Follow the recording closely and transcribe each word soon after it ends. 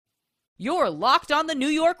You're Locked on the New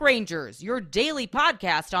York Rangers, your daily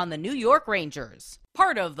podcast on the New York Rangers.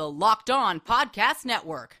 Part of the Locked On Podcast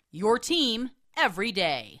Network, your team every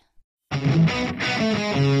day.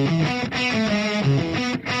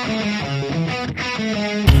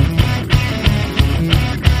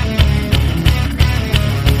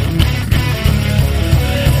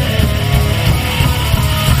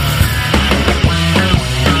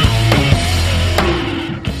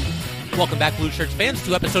 Welcome back, Blue Shirts fans,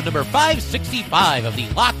 to episode number 565 of the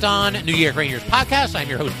Locked On New York Rangers podcast. I'm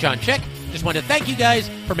your host, John Chick. Just wanted to thank you guys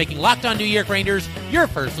for making Locked On New York Rangers your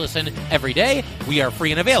first listen every day. We are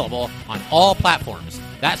free and available on all platforms.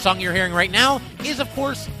 That song you're hearing right now is, of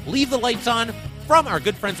course, Leave the Lights On from our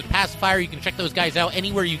good friends at Pacifier. You can check those guys out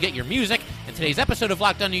anywhere you get your music. And today's episode of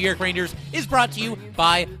Locked On New York Rangers is brought to you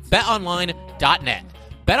by BetOnline.net.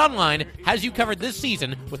 BetOnline has you covered this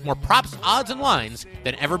season with more props, odds, and lines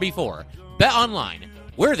than ever before. BetOnline,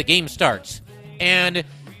 where the game starts. And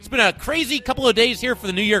it's been a crazy couple of days here for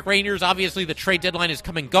the New York Rangers. Obviously, the trade deadline is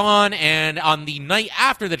come and gone, and on the night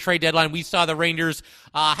after the trade deadline, we saw the Rangers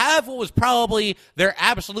have what was probably their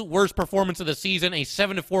absolute worst performance of the season, a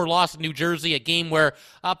 7-4 loss in New Jersey, a game where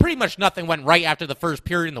pretty much nothing went right after the first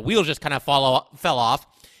period, and the wheels just kind of fell off.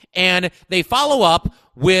 And they follow up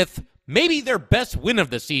with maybe their best win of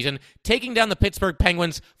the season, taking down the Pittsburgh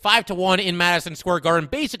Penguins 5-1 in Madison Square Garden,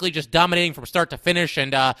 basically just dominating from start to finish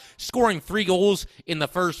and scoring 3 goals in the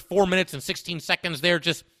first 4 minutes and 16 seconds there,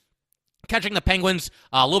 just catching the Penguins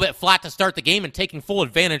a little bit flat to start the game and taking full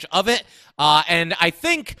advantage of it. And I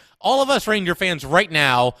think all of us Ranger fans right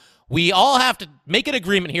now, we all have to make an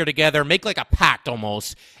agreement here together, make like a pact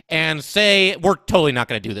almost, and say, we're totally not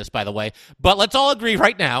going to do this, by the way, but let's all agree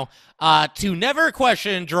right now to never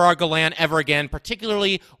question Gerard Gallant ever again,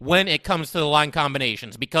 particularly when it comes to the line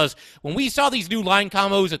combinations. Because when we saw these new line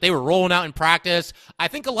combos that they were rolling out in practice, I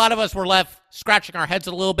think a lot of us were left scratching our heads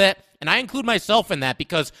a little bit, and I include myself in that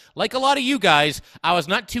because, like a lot of you guys, I was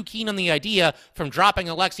not too keen on the idea from dropping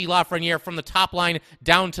Alexis Lafreniere from the top line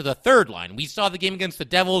down to the third line. We saw the game against the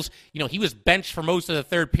Devils. He was benched for most of the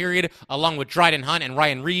third period, along with Dryden Hunt and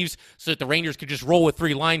Ryan Reeves, so that the Rangers could just roll with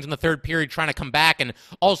 3 lines in the third period, trying to come back and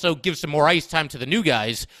also give some more ice time to the new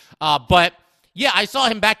guys. But, yeah, I saw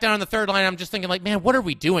him back down on the third line. I'm just thinking, like, man, what are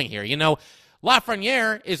we doing here?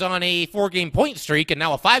 Lafreniere is on a 4-game point streak and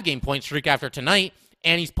now a 5-game point streak after tonight,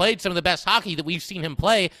 and he's played some of the best hockey that we've seen him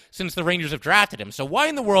play since the Rangers have drafted him. So why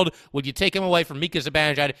in the world would you take him away from Mika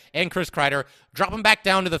Zibanejad and Chris Kreider, drop him back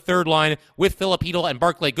down to the third line with Filip Chytil and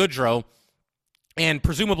Barclay Goodrow, and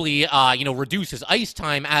presumably, reduce his ice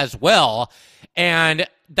time as well? And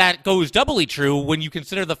that goes doubly true when you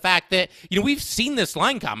consider the fact that, we've seen this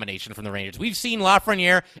line combination from the Rangers. We've seen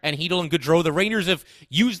Lafreniere and Chytil and Goodrow. The Rangers have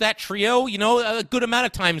used that trio, a good amount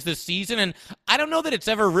of times this season, and I don't know that it's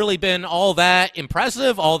ever really been all that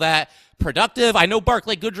impressive, all that productive. I know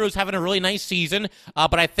Barclay Goodrow's having a really nice season,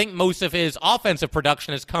 but I think most of his offensive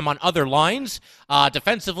production has come on other lines.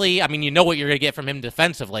 Defensively, you know what you're going to get from him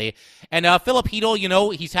defensively. And Filip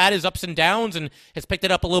Chytil, he's had his ups and downs and has picked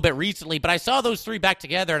it up a little bit recently, but I saw those 3 back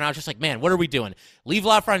together, and I was just like, man, what are we doing? Leave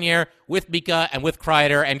Lafreniere with Mika and with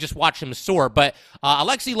Kreider and just watch him soar. But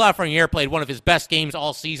Alexis Lafreniere played one of his best games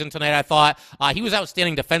all season tonight, I thought. He was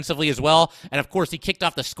outstanding defensively as well, and of course, he kicked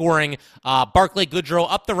off the scoring. Barclay Goodrow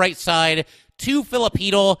up the right side to Filip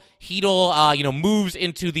Chytil. Chytil, moves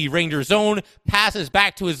into the Ranger zone, passes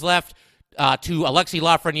back to his left to Alexis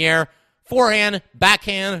Lafreniere. Forehand,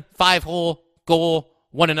 backhand, 5-hole, goal,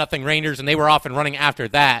 1-0 Rangers, and they were off and running after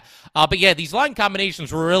that. But yeah, these line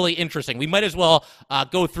combinations were really interesting. We might as well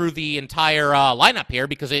go through the entire lineup here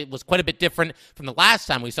because it was quite a bit different from the last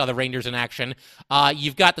time we saw the Rangers in action.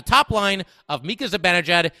 You've got the top line of Mika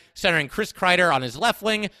Zibanejad centering Chris Kreider on his left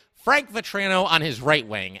wing, Frank Vatrano on his right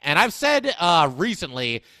wing. And I've said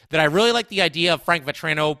recently that I really like the idea of Frank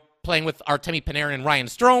Vatrano playing with Artemi Panarin and Ryan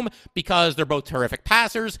Strome because they're both terrific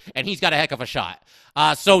passers, and he's got a heck of a shot.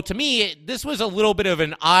 So to me, this was a little bit of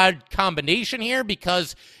an odd combination here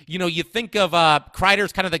because, you think of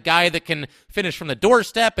Kreider's kind of the guy that can finish from the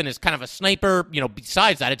doorstep and is kind of a sniper.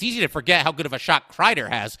 Besides that, it's easy to forget how good of a shot Kreider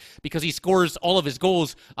has because he scores all of his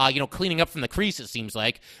goals, cleaning up from the crease, it seems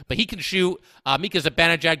like. But he can shoot. Mika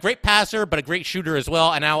Zibanejad, great passer, but a great shooter as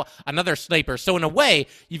well, and now another sniper. So in a way,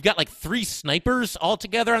 you've got like 3 snipers all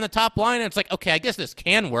together on the top line, and it's like, okay, I guess this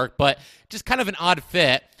can work, but just kind of an odd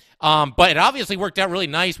fit. But it obviously worked out really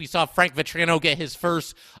nice. We saw Frank Vatrano get his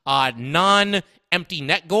first non-empty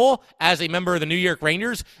net goal as a member of the New York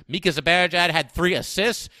Rangers. Mika Zibanejad had 3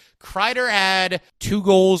 assists. Kreider had 2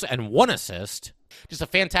 goals and 1 assist. Just a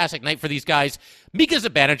fantastic night for these guys. Mika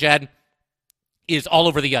Zibanejad, is all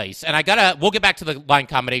over the ice. And we'll get back to the line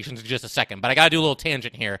combinations in just a second, but I got to do a little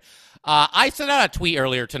tangent here. I sent out a tweet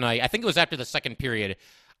earlier tonight. I think it was after the second period.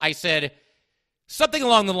 I said something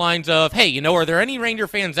along the lines of, hey, are there any Ranger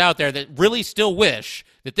fans out there that really still wish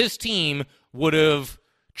that this team would have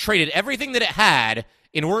traded everything that it had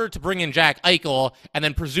in order to bring in Jack Eichel, and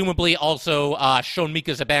then presumably also shown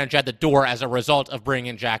Mika Zibanejad the door as a result of bringing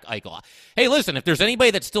in Jack Eichel? Hey, listen, if there's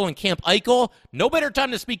anybody that's still in Camp Eichel, no better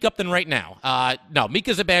time to speak up than right now. No,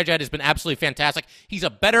 Mika Zibanejad has been absolutely fantastic. He's a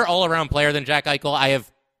better all-around player than Jack Eichel. I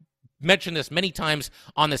have mentioned this many times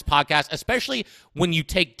on this podcast, especially when you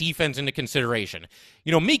take defense into consideration.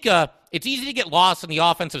 Mika, it's easy to get lost in the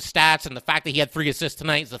offensive stats and the fact that he had 3 assists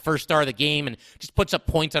tonight is the first star of the game and just puts up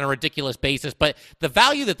points on a ridiculous basis. But the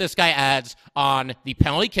value that this guy adds on the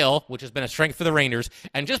penalty kill, which has been a strength for the Rangers,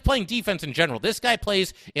 and just playing defense in general, this guy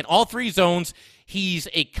plays in all 3 zones. He's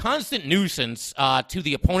a constant nuisance to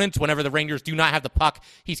the opponents whenever the Rangers do not have the puck.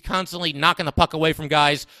 He's constantly knocking the puck away from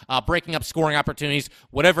guys, breaking up scoring opportunities,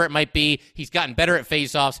 whatever it might be. He's gotten better at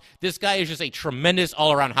faceoffs. This guy is just a tremendous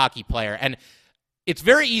all-around hockey player. And it's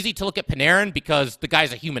very easy to look at Panarin because the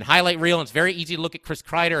guy's a human highlight reel, and it's very easy to look at Chris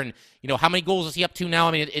Kreider and, how many goals is he up to now?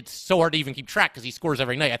 I mean, it's so hard to even keep track because he scores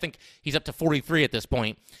every night. I think he's up to 43 at this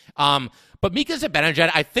point. But Mika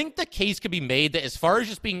Zibanejad, I think the case could be made that as far as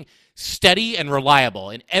just being steady and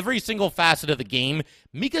reliable in every single facet of the game,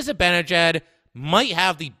 Mika Zibanejad might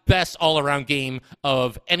have the best all-around game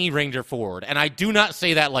of any Ranger forward. And I do not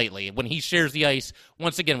say that lightly when he shares the ice,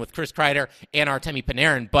 once again, with Chris Kreider and Artemi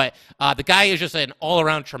Panarin. But the guy is just an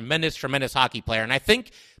all-around tremendous, tremendous hockey player. And I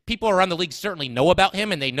think people around the league certainly know about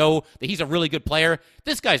him, and they know that he's a really good player.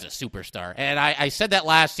 This guy's a superstar. And I said that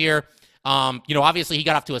last year. Obviously he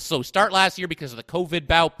got off to a slow start last year because of the COVID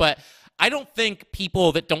bout, but I don't think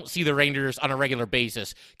people that don't see the Rangers on a regular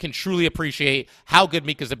basis can truly appreciate how good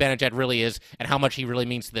Mika Zibanejad really is and how much he really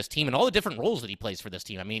means to this team and all the different roles that he plays for this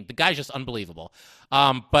team. I mean, the guy's just unbelievable.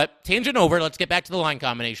 But tangent over, let's get back to the line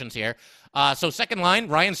combinations here. So second line,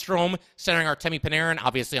 Ryan Strome centering Artemi Panarin,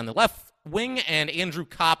 obviously on the left wing, and Andrew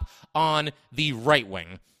Kopp on the right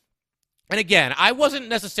wing. And again, I wasn't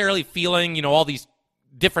necessarily feeling, all these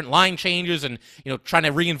different line changes and, trying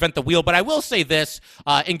to reinvent the wheel. But I will say this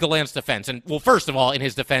in Gallant's defense. And, well, first of all, in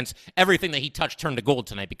his defense, everything that he touched turned to gold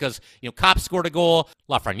tonight because, Kopp scored a goal,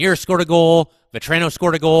 Lafreniere scored a goal, Vetrano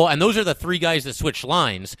scored a goal, and those are the 3 guys that switched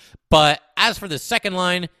lines. But as for the second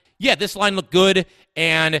line, yeah, this line looked good.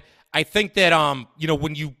 And I think that,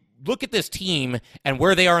 when you look at this team and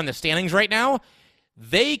where they are in the standings right now,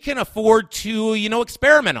 they can afford to,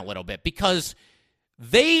 experiment a little bit because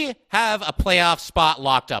they have a playoff spot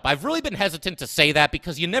locked up. I've really been hesitant to say that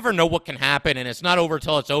because you never know what can happen, and it's not over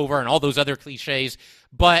till it's over and all those other cliches.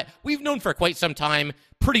 But we've known for quite some time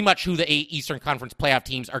pretty much who the 8 Eastern Conference playoff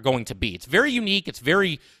teams are going to be. It's very unique. It's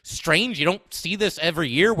very strange. You don't see this every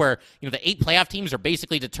year where, the 8 playoff teams are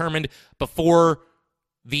basically determined before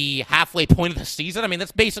the halfway point of the season. I mean,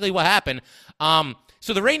 that's basically what happened.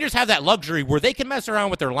 So the Rangers have that luxury where they can mess around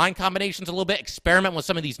with their line combinations a little bit, experiment with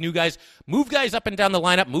some of these new guys, move guys up and down the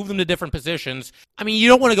lineup, move them to different positions. I mean, you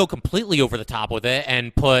don't want to go completely over the top with it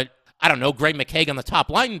and put, I don't know, Greg McKegg on the top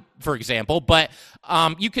line, for example, but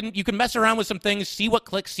you can mess around with some things, see what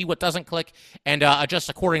clicks, see what doesn't click, and adjust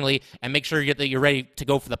accordingly and make sure that you're ready to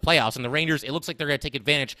go for the playoffs. And the Rangers, it looks like they're going to take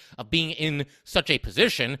advantage of being in such a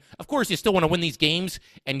position. Of course, you still want to win these games,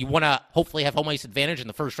 and you want to hopefully have home ice advantage in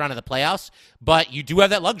the first round of the playoffs, but you do have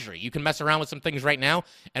that luxury. You can mess around with some things right now,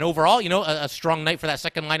 and overall, a strong night for that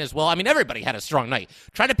second line as well. I mean, everybody had a strong night.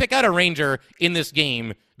 Try to pick out a Ranger in this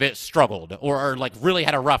game that struggled or like really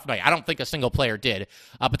had a rough night. I don't think a single player did.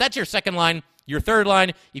 But that's your second line. Your third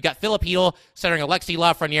line, you've got Philip Hedl centering Alexis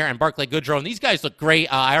Lafreniere and Barclay Goodrow, and these guys look great.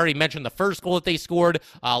 I already mentioned the first goal that they scored,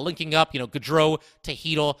 linking up, Goodrow to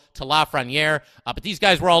Hedl to Lafreniere. But these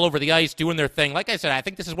guys were all over the ice doing their thing. Like I said, I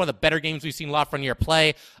think this is one of the better games we've seen Lafreniere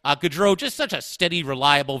play. Goodrow, just such a steady,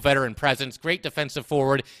 reliable veteran presence, great defensive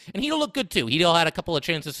forward, and Hedl looked good too. Hedl had a couple of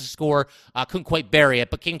chances to score, couldn't quite bury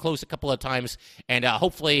it, but came close a couple of times, and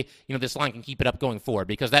hopefully, this line can keep it up going forward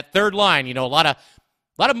because that third line, a lot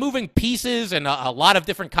of moving pieces and a lot of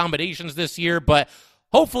different combinations this year, but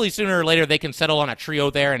hopefully sooner or later they can settle on a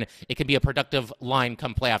trio there and it can be a productive line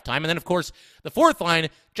come playoff time. And then, of course, the fourth line,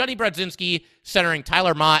 Johnny Brodzinski centering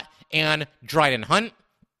Tyler Mott and Dryden Hunt.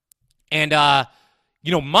 And,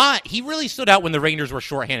 Mott, he really stood out when the Rangers were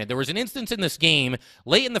shorthanded. There was an instance in this game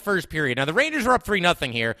late in the first period. Now, the Rangers were up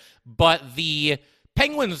 3-0 here, but the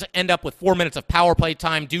Penguins end up with 4 minutes of power play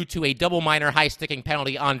time due to a double minor high-sticking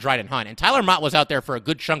penalty on Dryden Hunt. And Tyler Mott was out there for a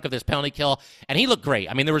good chunk of this penalty kill, and he looked great.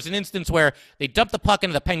 I mean, there was an instance where they dumped the puck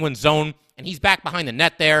into the Penguins zone, and he's back behind the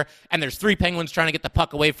net there, and there's 3 Penguins trying to get the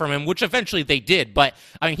puck away from him, which eventually they did. But,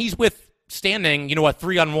 I mean, he's standing, a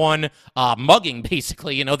 3-on-1 mugging,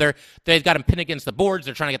 basically. They've got him pinned against the boards.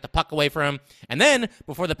 They're trying to get the puck away from him. And then,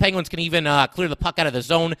 before the Penguins can even clear the puck out of the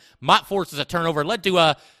zone, Mott forces a turnover, led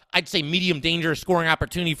to I'd say medium danger scoring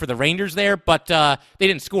opportunity for the Rangers there, but they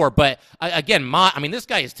didn't score. But again, Mott, this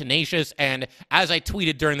guy is tenacious, and as I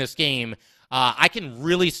tweeted during this game, I can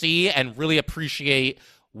really see and really appreciate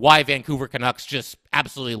why Vancouver Canucks just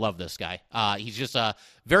absolutely love this guy. He's just a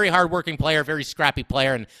very hardworking player, very scrappy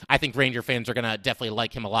player, and I think Ranger fans are going to definitely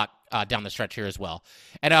like him a lot down the stretch here as well.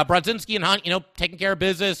 And Brodzinski and Hunt, taking care of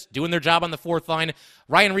business, doing their job on the fourth line.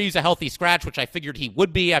 Ryan Reeves a healthy scratch, which I figured he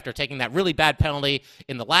would be after taking that really bad penalty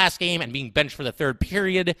in the last game and being benched for the third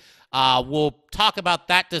period. We'll talk about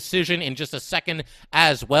that decision in just a second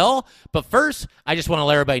as well. But first, I just want to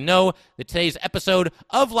let everybody know that today's episode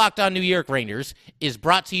of Locked On New York Rangers is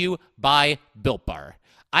brought to you by Built Bar.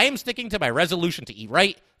 I am sticking to my resolution to eat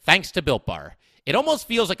right thanks to Built Bar. It almost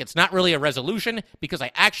feels like it's not really a resolution because I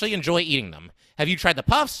actually enjoy eating them. Have you tried the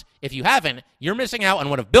Puffs? If you haven't, you're missing out on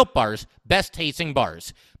one of Built Bar's best-tasting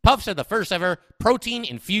bars. Puffs are the first-ever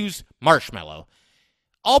protein-infused marshmallow.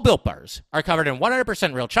 All Built Bars are covered in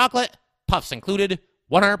 100% real chocolate, Puffs included,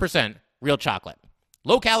 100% real chocolate.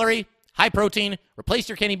 Low calorie, high protein. Replace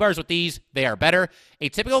your candy bars with these. They are better. A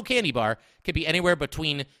typical candy bar could be anywhere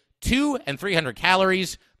between 200 and 300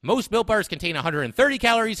 calories. Most Built Bars contain 130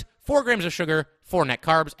 calories, 4 grams of sugar, 4 net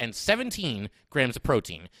carbs, and 17 grams of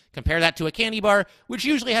protein. Compare that to a candy bar, which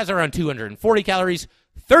usually has around 240 calories,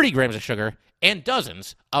 30 grams of sugar, and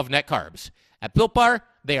dozens of net carbs. At Built Bar,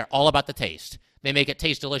 they are all about the taste. They make it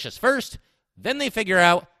taste delicious first, then they figure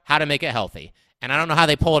out how to make it healthy. And I don't know how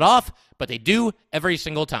they pull it off, but they do every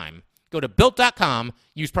single time. Go to Built.com,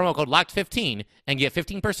 use promo code LOCKED15, and get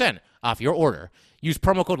 15% off your order. Use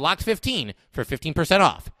promo code LOCKED15 for 15%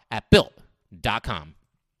 off at Built.com.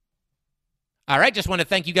 All right, just want to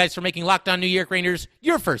thank you guys for making Locked On New York Rangers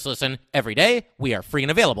your first listen every day. We are free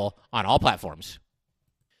and available on all platforms.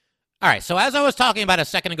 All right, so as I was talking about a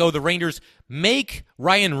second ago, the Rangers make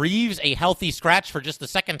Ryan Reeves a healthy scratch for just the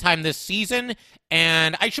second time this season,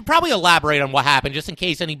 and I should probably elaborate on what happened just in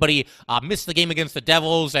case anybody missed the game against the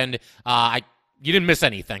Devils, and you didn't miss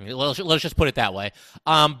anything. Let's just put it that way.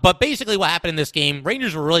 But basically what happened in this game,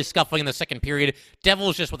 Rangers were really scuffling in the second period.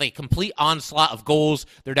 Devils just with a complete onslaught of goals.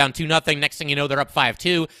 They're down 2-0. Next thing you know, they're up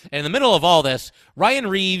 5-2. And in the middle of all this, Ryan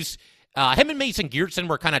Reeves, him and Mason Geertsen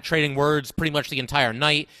were kind of trading words pretty much the entire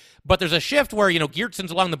night. But there's a shift where,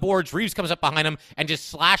 Geertsen's along the boards, Reeves comes up behind him and just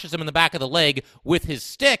slashes him in the back of the leg with his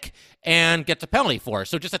stick and gets a penalty for it.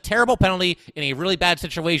 So just a terrible penalty in a really bad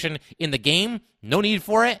situation in the game. No need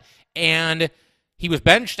for it. And he was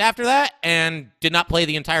benched after that and did not play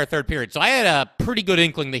the entire third period. So I had a pretty good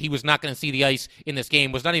inkling that he was not going to see the ice in this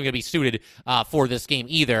game, was not even going to be suited for this game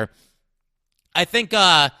either. I think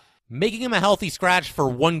making him a healthy scratch for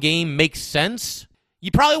one game makes sense. You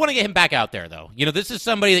probably want to get him back out there, though. This is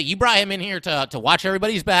somebody that you brought him in here to watch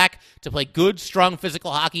everybody's back, to play good, strong,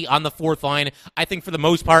 physical hockey on the fourth line. I think for the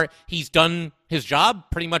most part, he's done his job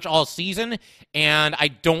pretty much all season, and I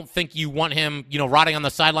don't think you want him, rotting on the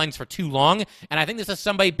sidelines for too long. And I think this is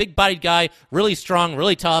somebody, big-bodied guy, really strong,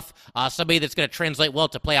 really tough, somebody that's going to translate well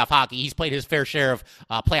to playoff hockey. He's played his fair share of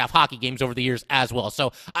playoff hockey games over the years as well.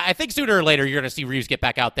 So I think sooner or later you're going to see Reeves get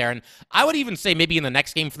back out there, and I would even say maybe in the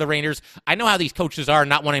next game for the Rangers. I know how these coaches are,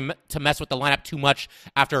 not wanting to mess with the lineup too much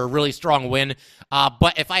after a really strong win,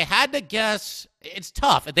 but if I had to guess, it's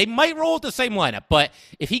tough. They might roll with the same lineup, but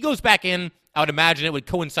if he goes back in, I would imagine it would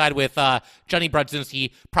coincide with Johnny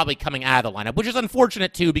Brodzinski probably coming out of the lineup, which is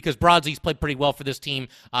unfortunate, too, because Brodzy's played pretty well for this team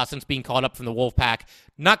since being called up from the Wolfpack.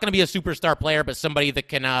 Not going to be a superstar player, but somebody that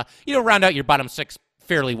can, round out your bottom six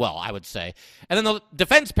fairly well, I would say. And then the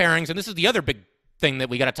defense pairings, and this is the other big thing that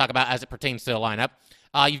we got to talk about as it pertains to the lineup.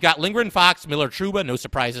 You've got Lindgren, Fox, Miller, Trouba. No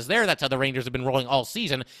surprises there. That's how the Rangers have been rolling all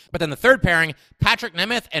season. But then the third pairing, Patrick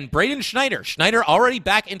Nemeth and Braden Schneider. Schneider already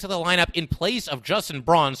back into the lineup in place of Justin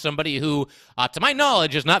Braun, somebody who, to my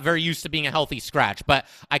knowledge, is not very used to being a healthy scratch. But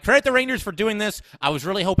I credit the Rangers for doing this. I was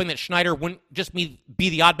really hoping that Schneider wouldn't just be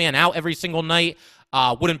the odd man out every single night.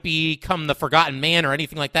 Wouldn't become the forgotten man or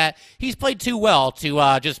anything like that. He's played too well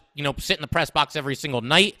to just, sit in the press box every single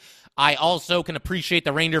night. I also can appreciate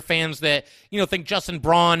the Ranger fans that, think Justin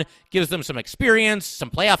Braun gives them some experience, some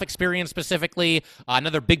playoff experience specifically,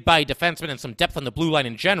 another big body defenseman and some depth on the blue line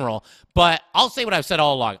in general. But I'll say what I've said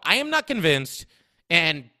all along. I am not convinced,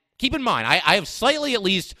 and keep in mind, I have slightly at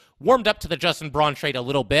least warmed up to the Justin Braun trade a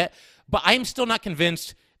little bit, but I am still not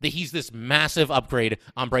convinced that he's this massive upgrade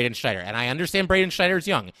on Braden Schneider. And I understand Braden Schneider's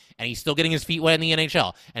young, and he's still getting his feet wet in the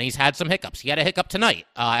NHL, and he's had some hiccups. He had a hiccup tonight,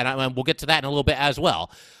 and we'll get to that in a little bit as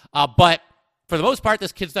well. But for the most part,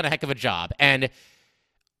 this kid's done a heck of a job. And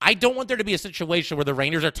I don't want there to be a situation where the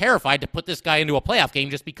Rangers are terrified to put this guy into a playoff game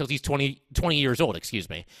just because he's 20 years old,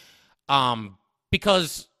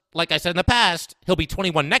 because, like I said in the past, he'll be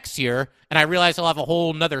 21 next year, and I realize he'll have a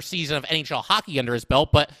whole nother season of NHL hockey under his belt,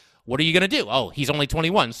 but what are you going to do? Oh, he's only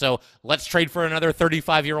 21, so let's trade for another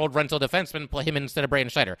 35-year-old rental defenseman, play him instead of Braden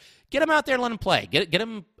Schneider. Get him out there and let him play. Get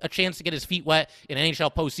him a chance to get his feet wet in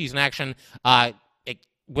NHL postseason action. It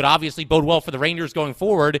would obviously bode well for the Rangers going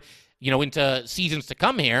forward, into seasons to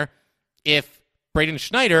come here, if Braden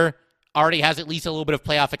Schneider already has at least a little bit of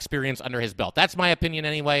playoff experience under his belt. That's my opinion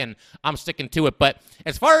anyway, and I'm sticking to it. But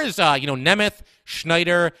as far as, Nemeth,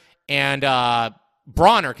 Schneider, and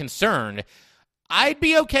Braun are concerned, I'd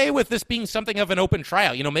be okay with this being something of an open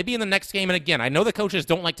tryout. Maybe in the next game, and again, I know the coaches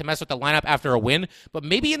don't like to mess with the lineup after a win, but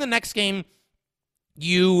maybe in the next game,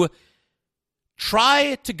 you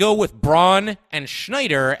try to go with Braun and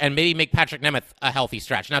Schneider and maybe make Patrick Nemeth a healthy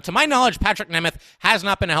stretch. Now, to my knowledge, Patrick Nemeth has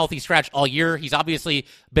not been a healthy stretch all year. He's obviously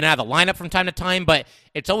been out of the lineup from time to time, but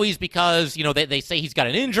it's always because, they say he's got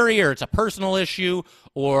an injury or it's a personal issue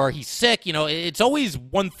or he's sick. It's always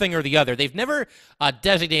one thing or the other. They've never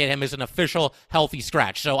designated him as an official healthy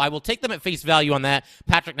scratch. So I will take them at face value on that.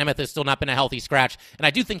 Patrick Nemeth has still not been a healthy scratch, and I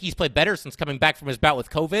do think he's played better since coming back from his bout with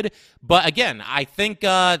COVID. But again, I think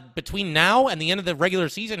between now and the end of the regular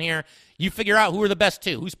season here, you figure out who are the best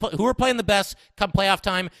two, who are playing the best come playoff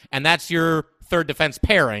time, and that's your third defense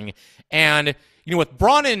pairing. And with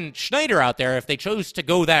Braun and Schneider out there, if they chose to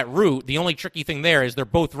go that route, the only tricky thing there is they're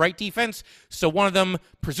both right defense, so one of them,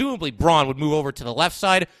 presumably Braun, would move over to the left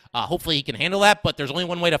side. Hopefully he can handle that, but there's only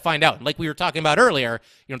one way to find out. And like we were talking about earlier,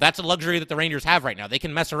 that's a luxury that the Rangers have right now. They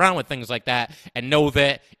can mess around with things like that and know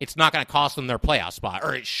that it's not going to cost them their playoff spot,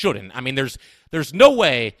 or it shouldn't. I mean, there's no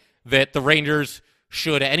way that the Rangers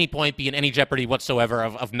should at any point be in any jeopardy whatsoever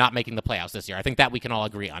of not making the playoffs this year. I think that we can all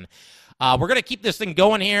agree on. We're going to keep this thing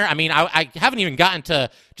going here. I mean, I haven't even gotten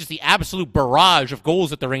to just the absolute barrage of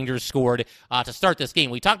goals that the Rangers scored to start this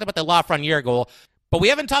game. We talked about the Lafreniere goal, but we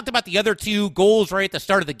haven't talked about the other two goals right at the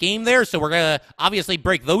start of the game there, so we're going to obviously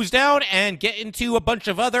break those down and get into a bunch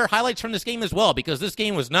of other highlights from this game as well, because this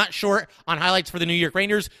game was not short on highlights for the New York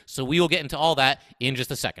Rangers, so we will get into all that in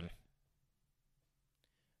just a second.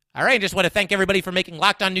 All right, just want to thank everybody for making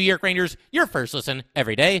Locked On New York Rangers your first listen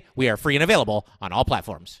every day. We are free and available on all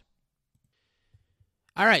platforms.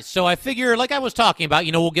 All right, so I figure, like I was talking about,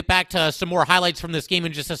 we'll get back to some more highlights from this game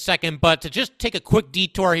in just a second, but to just take a quick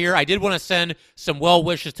detour here, I did want to send some well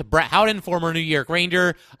wishes to Brett Howden, former New York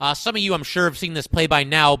Ranger. Some of you, I'm sure, have seen this play by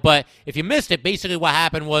now, but if you missed it, basically what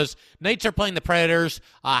happened was Knights are playing the Predators.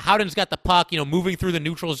 Howden's got the puck, moving through the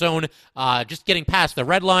neutral zone, just getting past the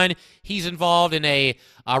red line. He's involved in a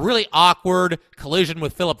really awkward collision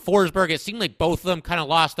with Philip Forsberg. It seemed like both of them kind of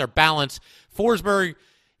lost their balance. Forsberg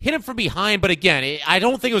hit him from behind, but again, I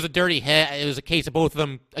don't think it was a dirty hit. It was a case of both of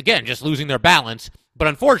them, again, just losing their balance. But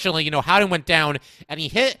unfortunately, Howden went down, and he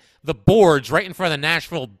hit the boards right in front of the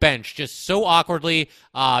Nashville bench just so awkwardly.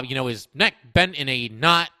 His neck bent in a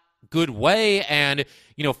not good way, and,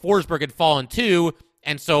 Forsberg had fallen too.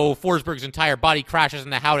 And so Forsberg's entire body crashes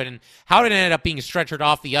into Howden, and Howden ended up being stretchered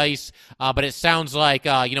off the ice, but it sounds like,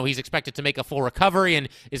 he's expected to make a full recovery and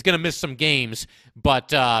is going to miss some games.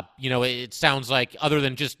 But, it sounds like other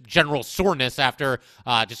than just general soreness after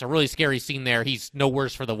just a really scary scene there, he's no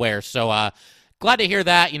worse for the wear. So glad to hear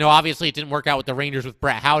that. Obviously it didn't work out with the Rangers with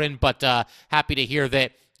Brett Howden, but happy to hear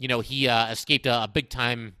that, he escaped a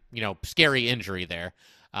big-time, scary injury there.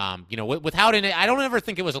 With Howden, I don't ever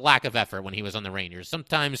think it was a lack of effort when he was on the Rangers.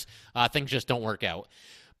 Sometimes things just don't work out.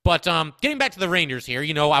 But getting back to the Rangers here,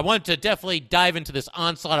 I wanted to definitely dive into this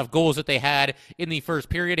onslaught of goals that they had in the first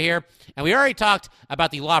period here. And we already talked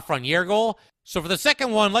about the Lafreniere goal. So for the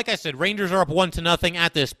second one, like I said, Rangers are up 1-0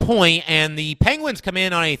 at this point, and the Penguins come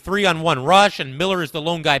in on a 3-on-1 rush, and Miller is the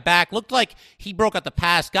lone guy back. Looked like he broke out the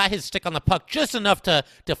pass, got his stick on the puck just enough to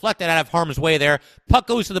deflect it out of harm's way there. Puck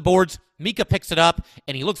goes to the boards. Mika picks it up,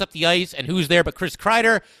 and he looks up the ice, and who's there but Chris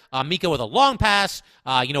Kreider? Mika with a long pass,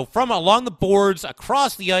 from along the boards,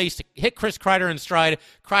 across the ice, to hit Chris Kreider in stride.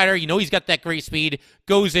 Kreider, he's got that great speed,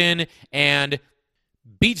 goes in, and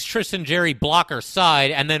beats Tristan Jarry blocker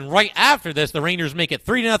side, and then right after this, the Rangers make it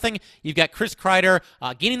 3-0. You've got Chris Kreider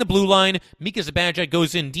gaining the blue line. Mika Zibanejad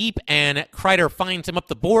goes in deep, and Kreider finds him up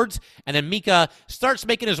the boards, and then Mika starts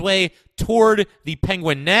making his way toward the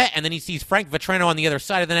Penguin net, and then he sees Frank Vatrano on the other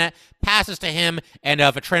side of the net, passes to him, and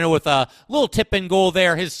Vatrano with a little tip-in goal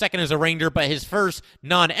there. His second as a Ranger, but his first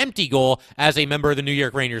non-empty goal as a member of the New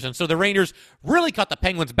York Rangers. And so the Rangers really caught the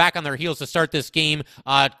Penguins back on their heels to start this game.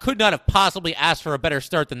 Could not have possibly asked for a better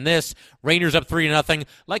start than this. Rangers up 3-0.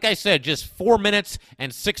 Like I said, just 4 minutes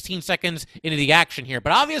and 16 seconds into the action here.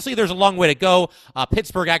 But obviously there's a long way to go.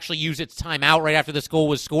 Pittsburgh actually used its timeout right after this goal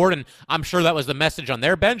was scored, and I'm sure that was the message on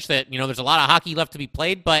their bench that, there's a lot of hockey left to be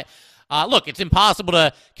played, but look, it's impossible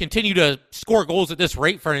to continue to score goals at this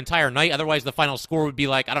rate for an entire night. Otherwise, the final score would be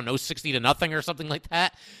 60-0 or something like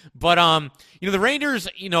that. But, the Rangers,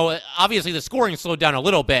 obviously the scoring slowed down a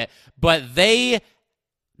little bit, but they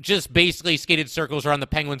just basically skated circles around the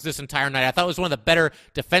Penguins this entire night. I thought it was one of the better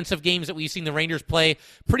defensive games that we've seen the Rangers play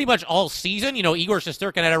pretty much all season. Igor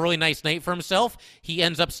Shesterkin had a really nice night for himself. He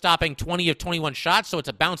ends up stopping 20 of 21 shots, so it's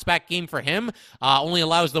a bounce-back game for him. Only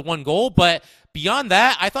allows the one goal, but beyond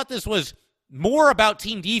that, I thought this was more about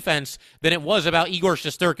team defense than it was about Igor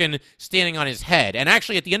Shesterkin standing on his head. And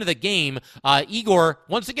actually, at the end of the game, Igor,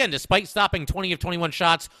 once again, despite stopping 20 of 21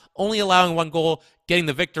 shots, only allowing one goal, getting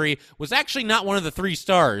the victory, was actually not one of the 3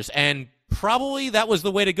 stars. And probably that was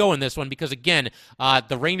the way to go in this one because, again,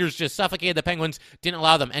 the Rangers just suffocated the Penguins, didn't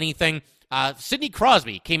allow them anything. Sidney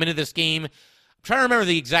Crosby came into this game. I'm trying to remember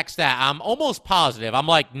the exact stat. I'm almost positive. I'm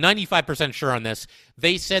 95% sure on this.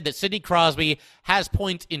 They said that Sidney Crosby has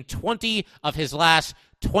points in 20 of his last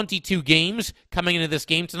 22 games coming into this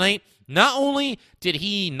game tonight. Not only did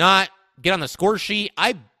he not get on the score sheet,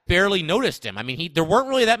 I barely noticed him. I mean, there weren't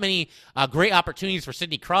really that many great opportunities for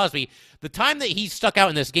Sidney Crosby. The time that he stuck out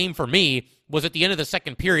in this game for me was at the end of the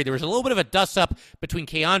second period. There was a little bit of a dust-up between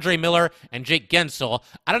K'Andre Miller and Jake Gensel.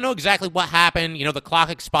 I don't know exactly what happened. The clock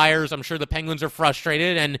expires. I'm sure the Penguins are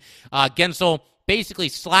frustrated, and Gensel basically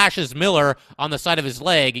slashes Miller on the side of his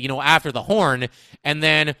leg, after the horn. And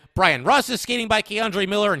then Brian Russ is skating by K'Andre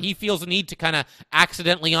Miller, and he feels the need to kind of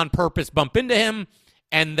accidentally on purpose bump into him.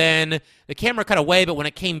 And then the camera cut away, but when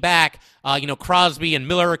it came back, Crosby and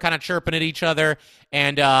Miller were kind of chirping at each other.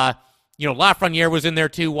 And, Lafreniere was in there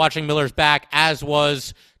too, watching Miller's back, as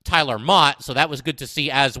was Tyler Mott. So that was good to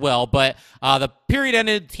see as well. But the period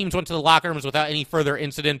ended. Teams went to the locker rooms without any further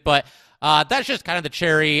incident. But that's just kind of the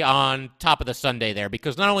cherry on top of the sundae there,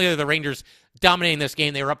 because not only are the Rangers dominating this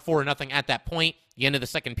game, they were up 4-0 at that point, the end of the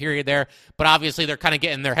second period there, but obviously they're kind of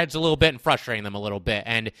getting their heads a little bit and frustrating them a little bit.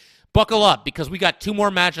 And buckle up, because we got 2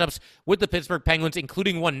 more matchups with the Pittsburgh Penguins,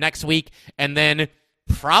 including one next week, and then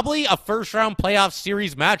probably a first-round playoff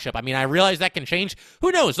series matchup. I mean, I realize that can change.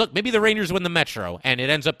 Who knows? Look, maybe the Rangers win the Metro, and it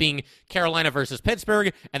ends up being Carolina versus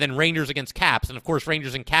Pittsburgh, and then Rangers against Caps. And, of course,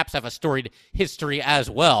 Rangers and Caps have a storied history as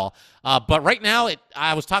well. But right now,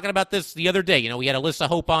 I was talking about this the other day. We had Alyssa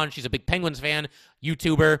Hope on. She's a big Penguins fan,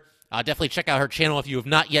 YouTuber. Definitely check out her channel if you have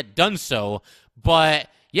not yet done so. But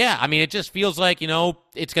yeah, I mean, it just feels like,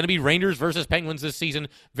 it's going to be Rangers versus Penguins this season,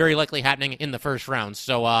 very likely happening in the first round.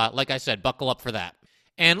 So, like I said, buckle up for that.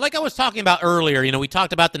 And like I was talking about earlier, we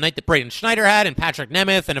talked about the night that Braden Schneider had and Patrick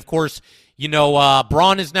Nemeth, and of course,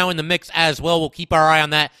 Braun is now in the mix as well. We'll keep our eye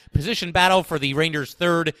on that position battle for the Rangers'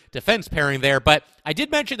 third defense pairing there. But I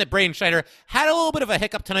did mention that Braden Schneider had a little bit of a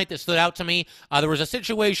hiccup tonight that stood out to me. There was a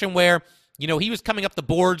situation where he was coming up the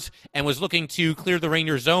boards and was looking to clear the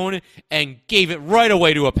Rangers zone and gave it right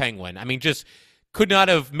away to a Penguin. I mean, just could not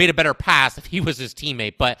have made a better pass if he was his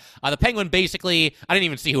teammate. But the Penguin basically, I didn't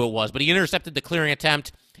even see who it was, but he intercepted the clearing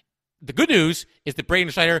attempt. The good news is that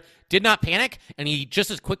Braden Schneider did not panic, and he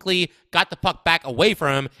just as quickly got the puck back away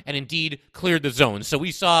from him and indeed cleared the zone. So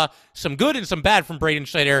we saw some good and some bad from Braden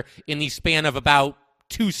Schneider in the span of about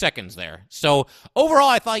 2 seconds there. So overall,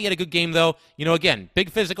 I thought he had a good game, though. Again, big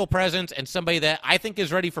physical presence and somebody that I think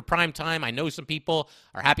is ready for prime time. I know some people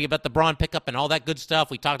are happy about the Braun pickup and all that good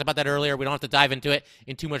stuff. We talked about that earlier. We don't have to dive into it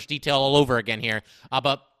in too much detail all over again here.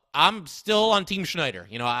 But I'm still on Team Schneider.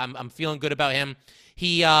 I'm feeling good about him.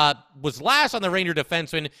 He was last on the Ranger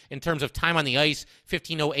defenseman in terms of time on the ice,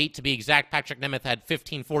 15:08 to be exact. Patrick Nemeth had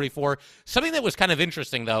 15:44. Something that was kind of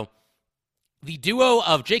interesting, though, the duo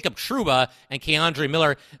of Jacob Trouba and K'Andre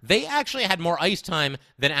Miller, they actually had more ice time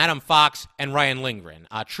than Adam Fox and Ryan Lindgren.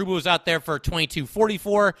 Trouba was out there for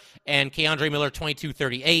 22:44 and K'Andre Miller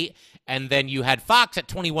 22:38. And then you had Fox at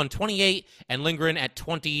 21:28 and Lindgren at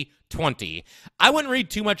 20:12. 20. I wouldn't read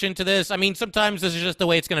too much into this. I mean, sometimes this is just the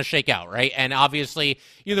way it's going to shake out, right? And obviously,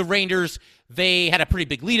 the Rangers, they had a pretty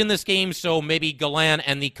big lead in this game, so maybe Gallant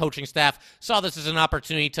and the coaching staff saw this as an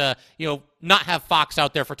opportunity to, not have Fox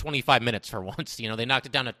out there for 25 minutes for once. They knocked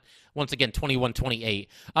it down to, once again, 21-28.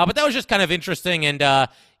 But that was just kind of interesting and,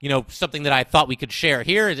 something that I thought we could share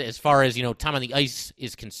here as far as, time on the ice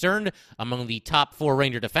is concerned among the top 4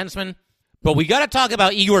 Ranger defensemen. But we got to talk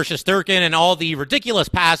about Igor Shesterkin and all the ridiculous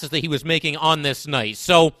passes that he was making on this night.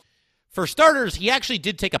 So, for starters, he actually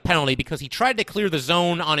did take a penalty because he tried to clear the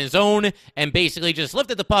zone on his own and basically just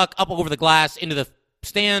lifted the puck up over the glass into the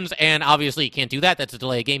stands, and obviously he can't do that. That's a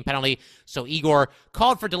delay of game penalty. So Igor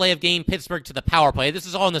called for delay of game, Pittsburgh to the power play. This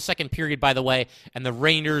is all in the second period, by the way, and the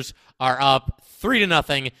Rangers are up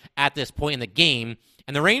 3-0 at this point in the game.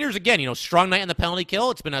 And the Rangers, again, strong night on the penalty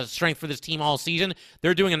kill. It's been a strength for this team all season.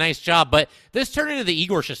 They're doing a nice job, but this turned into the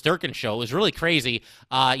Igor Shesterkin show. It was really crazy.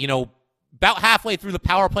 About halfway through the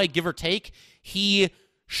power play, give or take, he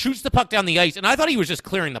shoots the puck down the ice, and I thought he was just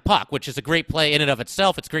clearing the puck, which is a great play in and of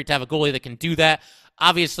itself. It's great to have a goalie that can do that.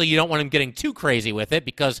 Obviously, you don't want him getting too crazy with it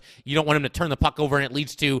because you don't want him to turn the puck over and it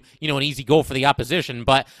leads to, an easy goal for the opposition.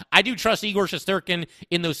 But I do trust Igor Shesterkin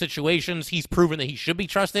in those situations. He's proven that he should be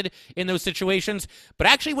trusted in those situations. But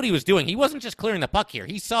actually what he was doing, he wasn't just clearing the puck here.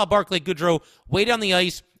 He saw Barclay Goodrow way down the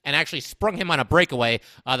ice and actually sprung him on a breakaway.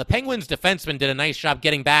 The Penguins defenseman did a nice job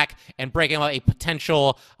getting back and breaking out a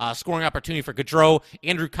potential scoring opportunity for Gaudreau.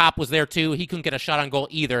 Andrew Kopp was there too. He couldn't get a shot on goal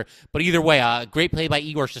either. But either way, great play by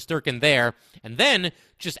Igor Shesterkin there. And then,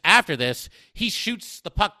 just after this, he shoots the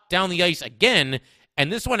puck down the ice again,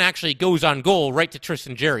 and this one actually goes on goal right to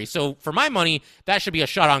Tristan Jarry. So for my money, that should be a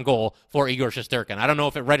shot on goal for Igor Shesterkin. I don't know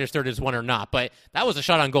if it registered as one or not, but that was a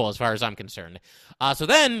shot on goal as far as I'm concerned. So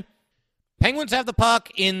then Penguins have the puck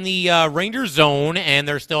in the Rangers zone, and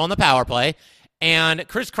they're still on the power play. And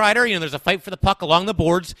Chris Kreider, there's a fight for the puck along the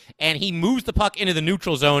boards, and he moves the puck into the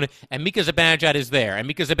neutral zone, and Mika Zibanejad is there. And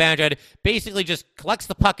Mika Zibanejad basically just collects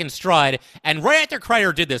the puck in stride. And right after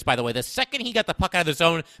Kreider did this, by the way, the second he got the puck out of the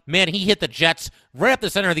zone, man, he hit the Jets right up the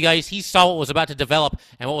center of the ice. He saw what was about to develop,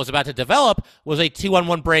 and what was about to develop was a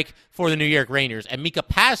 2-on-1 break for the New York Rangers. And Mika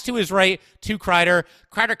passed to his right to Kreider.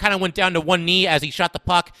 Kreider kind of went down to one knee as he shot the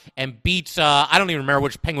puck and beats, I don't even remember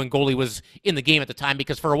which Penguin goalie was in the game at the time,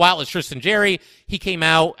 because for a while it was Tristan Jarry. He came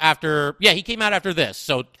out after this.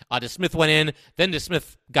 So DeSmith went in, then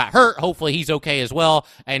DeSmith got hurt. Hopefully he's okay as well,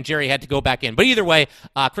 and Jarry had to go back in. But either way,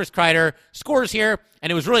 Chris Kreider scores here, and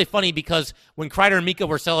it was really funny because when Kreider and Mika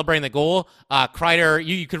were celebrating the goal, Kreider,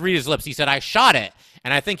 you could read his lips. He said, "I shot it."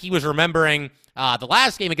 And I think he was remembering the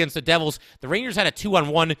last game against the Devils. The Rangers had a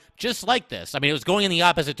 2-on-1 just like this. I mean, it was going in the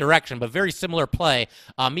opposite direction, but very similar play.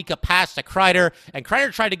 Mika passed to Kreider, and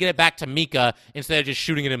Kreider tried to get it back to Mika instead of just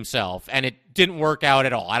shooting it himself, and it didn't work out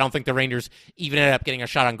at all. I don't think the Rangers even ended up getting a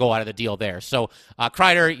shot on goal out of the deal there. So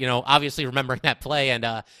Kreider, obviously remembering that play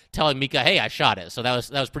and telling Mika, "Hey, I shot it." So that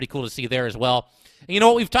was pretty cool to see there as well. And you know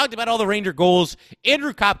what? We've talked about all the Ranger goals.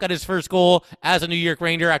 Andrew Kopp got his first goal as a New York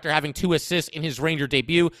Ranger after having 2 assists in his Ranger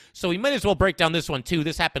debut, so we might as well break down this one too.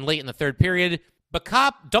 This happened late in the third period. But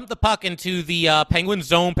Kopp dumped the puck into the Penguins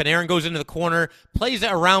zone. Panarin goes into the corner, plays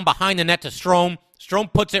it around behind the net to Strome.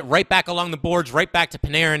 Strome puts it right back along the boards, right back to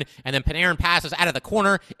Panarin, and then Panarin passes out of the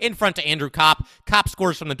corner in front to Andrew Kopp. Kopp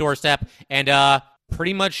scores from the doorstep, and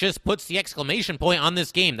pretty much just puts the exclamation point on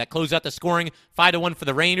this game. That closed out the scoring 5-1 for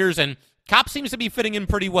the Rangers, and Kopp seems to be fitting in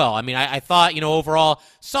pretty well. I mean, I thought, overall,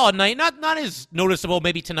 solid night. Not as noticeable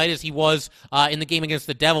maybe tonight as he was in the game against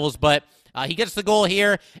the Devils, but he gets the goal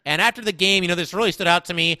here. And after the game, this really stood out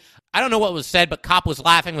to me. I don't know what was said, but Kopp was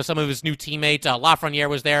laughing with some of his new teammates. Lafreniere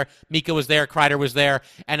was there, Mika was there, Kreider was there.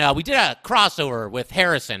 And we did a crossover with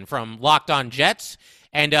Harrison from Locked On Jets.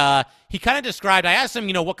 And he kind of described, I asked him,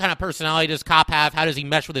 what kind of personality does Kopp have? How does he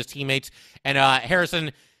mesh with his teammates? And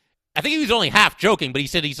Harrison, I think he was only half joking, but he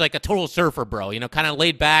said he's like a total surfer bro, kind of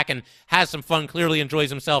laid back and has some fun, clearly enjoys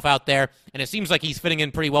himself out there. And it seems like he's fitting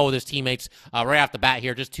in pretty well with his teammates right off the bat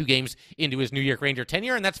here, just 2 games into his New York Ranger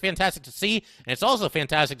tenure. And that's fantastic to see. And it's also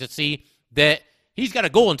fantastic to see that he's got a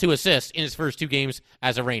goal and 2 assists in his first 2 games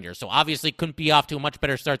as a Ranger. So obviously couldn't be off to a much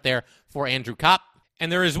better start there for Andrew Kopp. And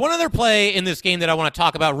there is one other play in this game that I want to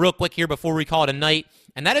talk about real quick here before we call it a night,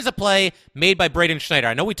 and that is a play made by Braden Schneider.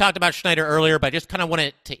 I know we talked about Schneider earlier, but I just kind of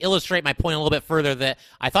wanted to illustrate my point a little bit further that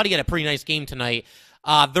I thought he had a pretty nice game tonight.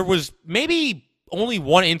 There was maybe only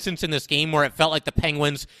one instance in this game where it felt like the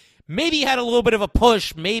Penguins maybe had a little bit of a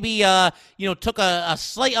push, maybe took a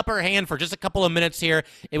slight upper hand for just a couple of minutes here.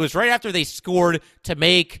 It was right after they scored to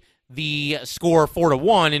make the score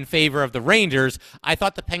 4-1 in favor of the Rangers. I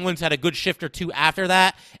thought the Penguins had a good shift or two after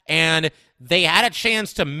that, and they had a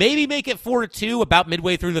chance to maybe make it 4-2 about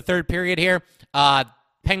midway through the third period here.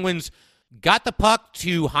 Penguins got the puck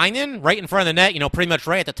to Heinen right in front of the net, pretty much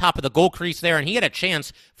right at the top of the goal crease there, and he had a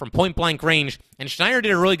chance from point-blank range, and Schneider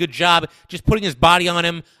did a really good job just putting his body on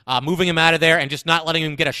him, moving him out of there, and just not letting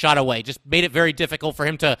him get a shot away. Just made it very difficult for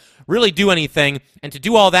him to really do anything, and to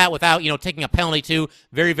do all that without, taking a penalty too.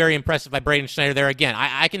 Very, very impressive by Braden Schneider there again.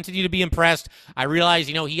 I continue to be impressed. I realize,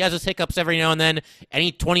 he has his hiccups every now and then.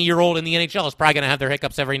 Any 20-year-old in the NHL is probably going to have their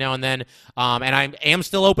hiccups every now and then, and I am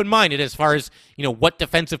still open-minded as far as, what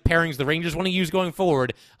defensive pairings the Rangers want to use going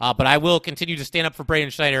forward, but I will continue to stand up for Braden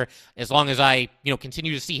Schneider as long as I,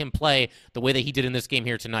 continue to see him play the way that he did in this game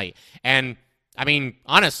here tonight. And,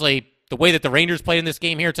 honestly, the way that the Rangers played in this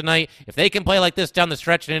game here tonight, if they can play like this down the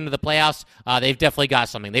stretch and into the playoffs, they've definitely got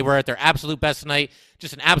something. They were at their absolute best tonight.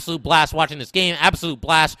 Just an absolute blast watching this game, absolute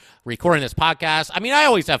blast recording this podcast. I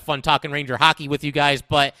always have fun talking Ranger hockey with you guys,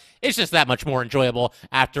 but it's just that much more enjoyable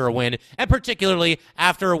after a win, and particularly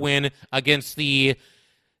after a win against the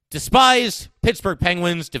despised Pittsburgh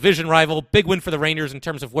Penguins, division rival. Big win for the Rangers in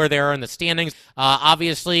terms of where they are in the standings.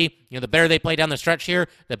 Obviously, the better they play down the stretch here,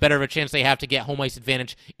 the better of a chance they have to get home ice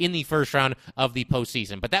advantage in the first round of the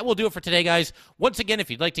postseason. But that will do it for today, guys. Once again,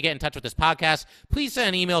 if you'd like to get in touch with this podcast, please send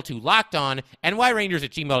an email to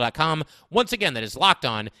lockedonnyrangers@gmail.com. Once again, that is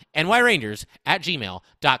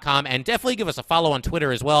lockedonnyrangers@gmail.com. And definitely give us a follow on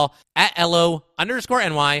Twitter as well,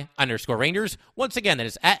 @LO_NY_Rangers. Once again, that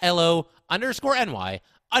is @LO_NY_Rangers.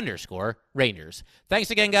 Thanks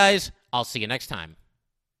again, guys. I'll see you next time.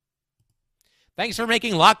 Thanks for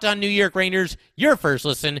making Locked On New York Rangers your first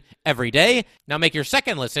listen every day. Now make your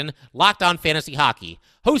second listen Locked On Fantasy Hockey.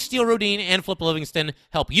 Hosts Steele Rodine and Flip Livingston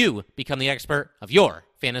help you become the expert of your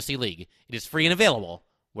fantasy league. It is free and available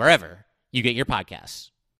wherever you get your podcasts.